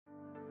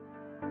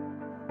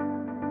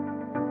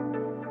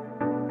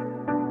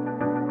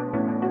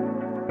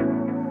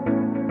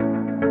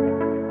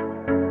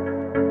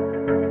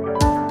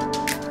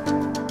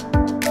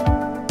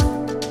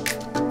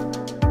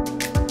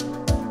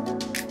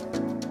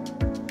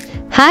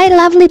Hi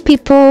lovely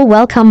people,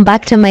 welcome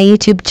back to my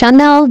YouTube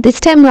channel. This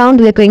time round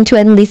we're going to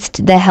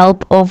enlist the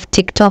help of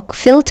TikTok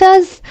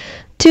filters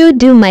to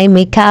do my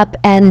makeup,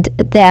 and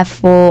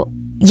therefore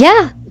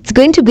it's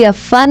going to be a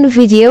fun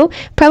video.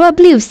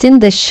 Probably you've seen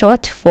the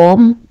short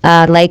form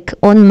like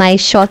on my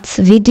shorts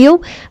video,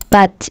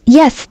 but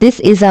yes, this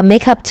is a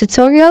makeup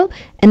tutorial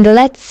and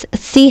let's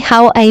see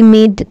how I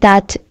made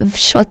that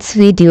shorts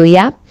video.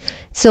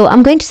 So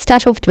I'm going to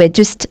start off with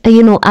just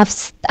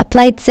I've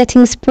applied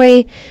setting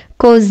spray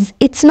because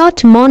it's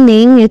not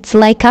morning, it's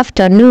like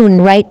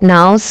afternoon right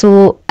now,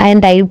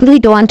 and I really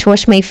don't want to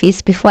wash my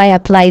face before I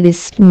apply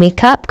this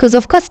makeup, because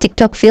of course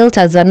TikTok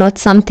filters are not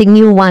something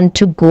you want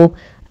to go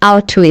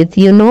out with,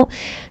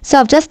 so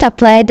I've just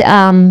applied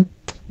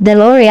the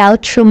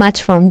L'Oreal True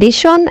Match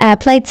foundation. I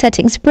applied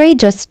setting spray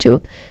just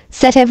to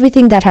set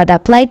everything that I had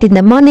applied in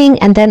the morning,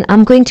 and then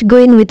I'm going to go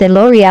in with the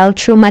L'Oreal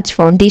True Match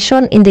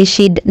foundation in the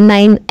shade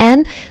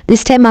 9N.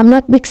 This time I'm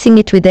not mixing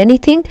it with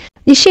anything.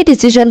 The shade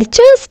is usually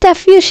just a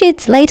few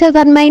shades lighter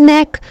than my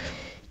neck,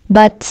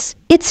 but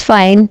it's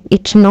fine.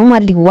 It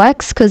normally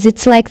works because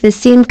it's like the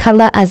same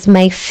color as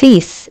my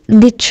face,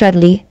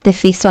 literally the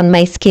face on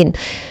my skin.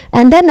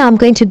 And then I'm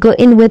going to go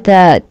in with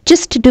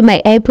just to do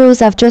my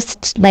eyebrows. I've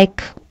just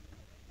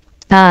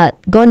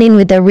gone in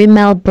with the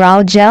Rimmel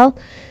brow gel,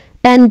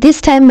 and this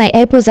time my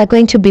eyebrows are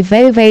going to be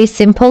very, very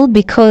simple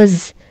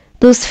because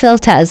those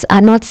filters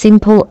are not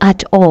simple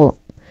at all.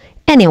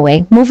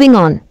 Anyway, moving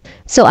on.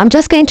 So I'm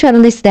just going to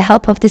enlist the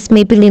help of this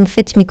Maybelline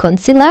Fit Me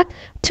concealer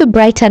to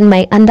brighten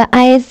my under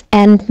eyes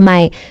and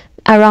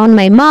around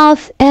my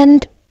mouth,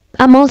 and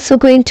I'm also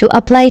going to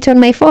apply it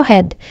on my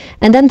forehead.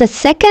 And then the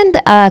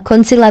second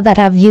concealer that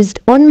I've used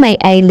on my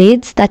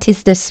eyelids, that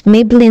is this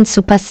Maybelline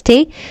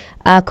Superstay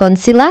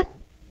concealer.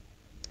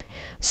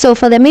 So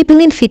for the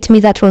Maybelline Fit Me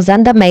that was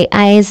under my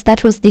eyes,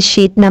 that was the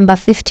shade number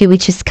 50,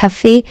 which is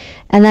Cafe.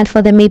 And then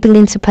for the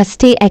Maybelline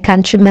Superstay, I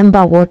can't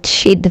remember what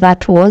shade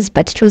that was,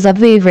 but it was a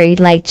very, very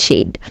light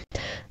shade.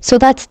 So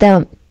that's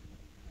the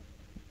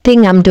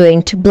thing I'm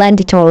doing to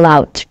blend it all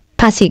out.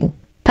 Patting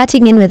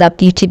in with a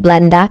beauty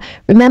blender.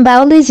 Remember, I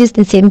always use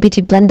the same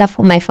beauty blender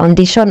for my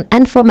foundation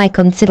and for my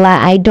concealer.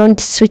 I don't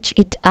switch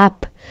it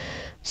up.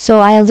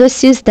 So I'll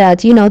just use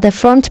the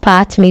front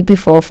part maybe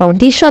for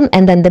foundation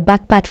and then the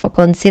back part for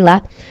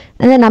concealer.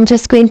 And then I'm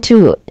just going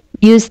to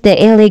use the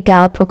LA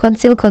Girl Pro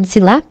Conceal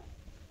Concealer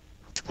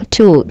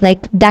to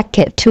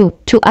darken,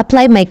 to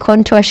apply my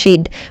contour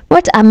shade.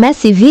 What a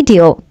messy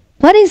video.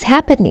 What is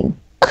happening?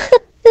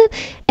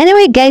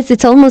 Anyway guys,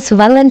 it's almost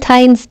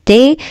Valentine's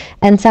Day,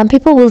 and some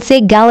people will say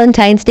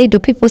Galentine's Day. Do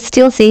people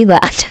still say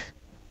that?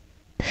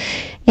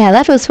 Yeah,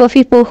 that was for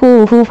people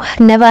who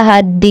never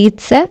had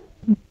dates,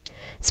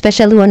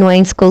 especially when we're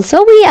in school.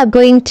 So we are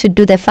going to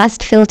do the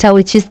first filter,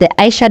 which is the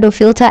eyeshadow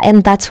filter,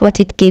 and that's what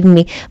it gave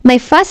me. My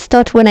first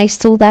thought when I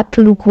saw that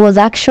look was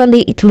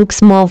actually it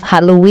looks more of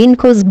Halloween,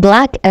 because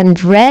black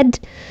and red,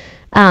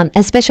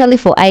 especially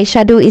for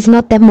eyeshadow, is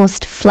not the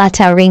most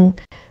flattering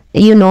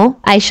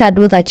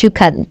eyeshadow that you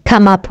can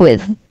come up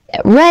with.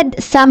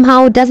 Red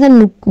somehow doesn't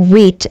look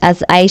great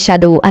as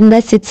eyeshadow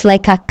unless it's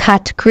like a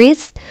cut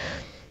crease.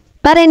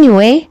 But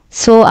anyway,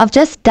 so I've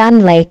just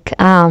done like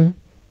a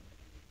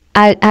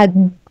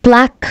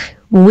black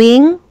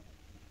wing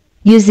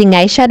using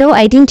eyeshadow.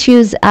 I didn't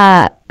use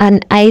an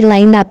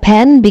eyeliner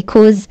pen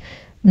because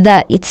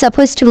it's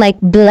supposed to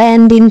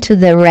blend into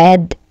the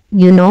red,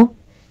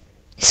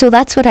 So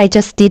that's what I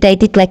just did. I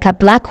did like a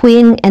black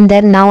wing, and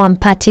then now I'm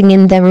patting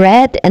in the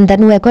red, and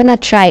then we're gonna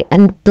try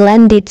and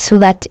blend it so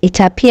that it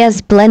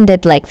appears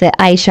blended like the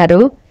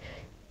eyeshadow.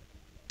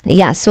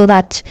 Yeah, so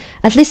that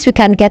at least we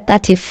can get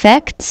that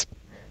effect.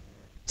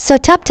 So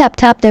tap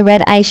the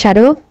red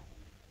eyeshadow.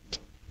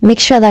 Make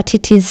sure that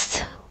it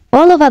is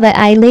all over the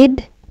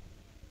eyelid,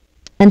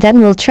 and then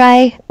we'll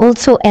try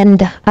also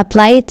and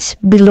apply it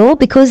below,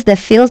 because the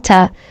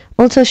filter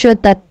also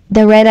showed that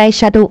the red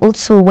eyeshadow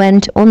also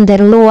went on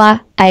the lower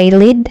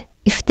eyelid,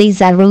 if there's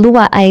a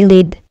lower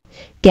eyelid.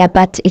 Yeah,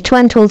 but it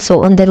went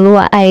also on the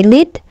lower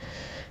eyelid.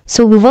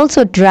 So we've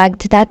also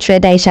dragged that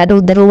red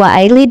eyeshadow the lower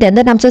eyelid, and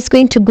then I'm just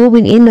going to go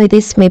in with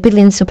this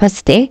Maybelline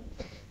Superstay.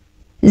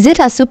 Is it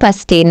a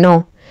Superstay?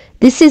 No.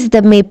 This is the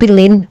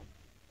Maybelline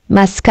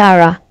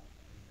mascara,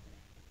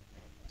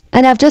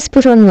 and I've just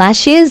put on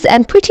lashes,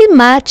 and pretty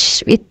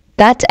much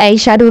that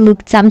eyeshadow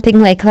looked something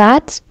like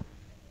that.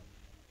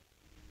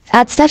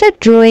 I'd started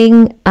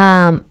drawing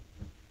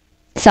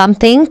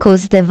something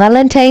because the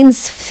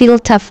Valentines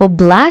filter for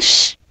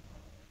blush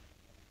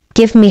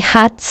gave me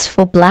hearts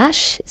for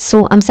blush,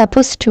 so I'm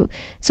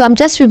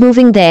just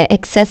removing the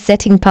excess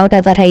setting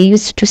powder that I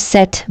used to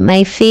set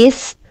my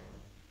face,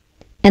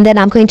 and then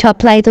I'm going to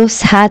apply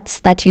those hearts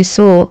that you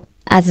saw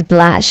as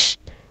blush.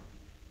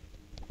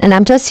 And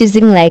I'm just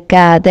using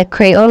the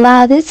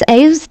Crayola. I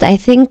used, I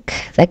think,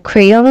 the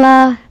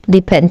Crayola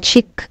Lip and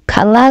Cheek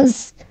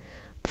colors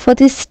for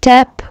this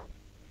step,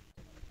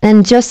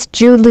 and just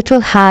drew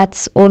little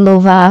hearts all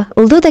over.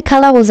 Although the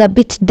color was a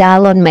bit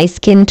dull on my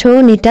skin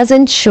tone, it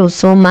doesn't show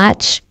so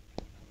much.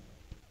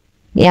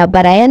 Yeah,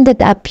 but I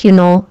ended up,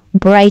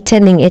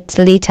 brightening it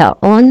later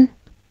on.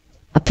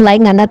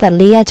 applying another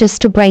layer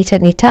just to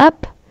brighten it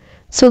up.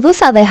 So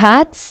those are the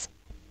hearts.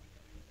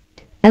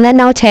 And then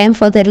now time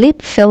for the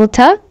lip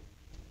filter.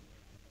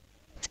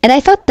 And I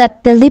thought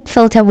that the lip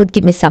filter would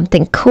give me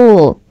something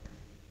cool.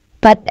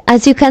 But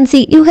as you can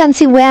see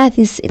where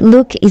this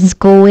look is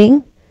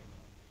going.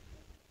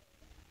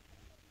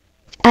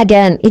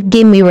 Again, it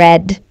gave me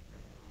red.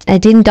 I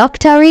didn't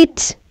doctor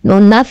it, no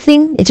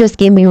nothing. It just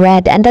gave me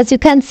red. And as you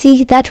can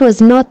see, that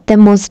was not the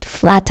most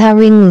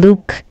flattering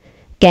look,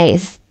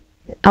 guys.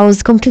 I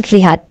was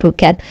completely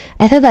heartbroken.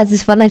 I thought that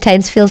this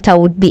Valentine's filter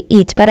would be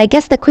it. But I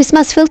guess the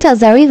Christmas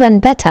filters are even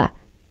better.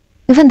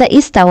 Even the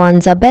Easter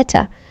ones are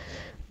better.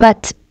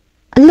 But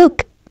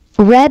look,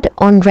 red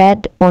on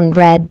red on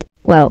red.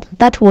 Well,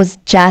 that was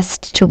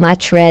just too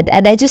much red.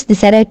 And I just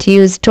decided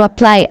to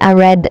apply a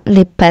red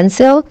lip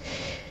pencil.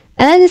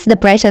 And that is the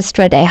brightest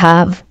red I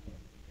have.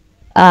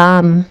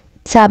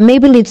 So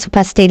Maybelline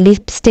Super Stay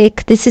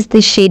lipstick. This is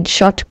the shade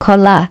Short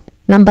Color,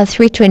 number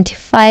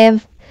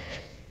 325.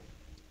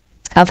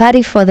 I've had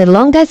it for the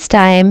longest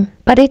time,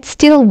 but it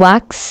still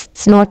works.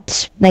 It's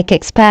not like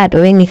expired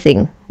or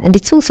anything. And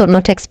it's also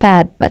not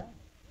expired, but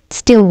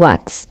still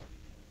works.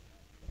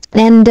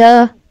 And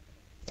yeah,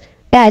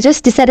 I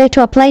just decided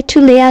to apply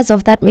 2 layers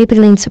of that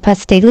Maybelline Super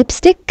Stay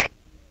lipstick.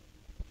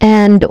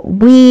 And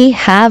we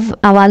have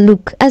our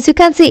look. As you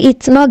can see,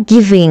 it's not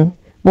giving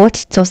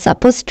what it was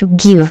supposed to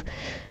give.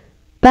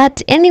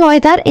 But anyway,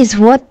 that is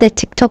what the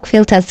TikTok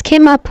filters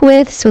came up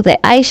with. So the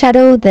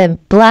eyeshadow, the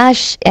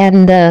blush,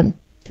 and the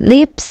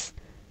lips.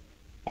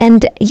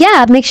 And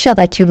yeah, make sure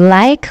that you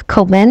like,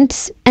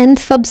 comment, and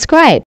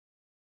subscribe.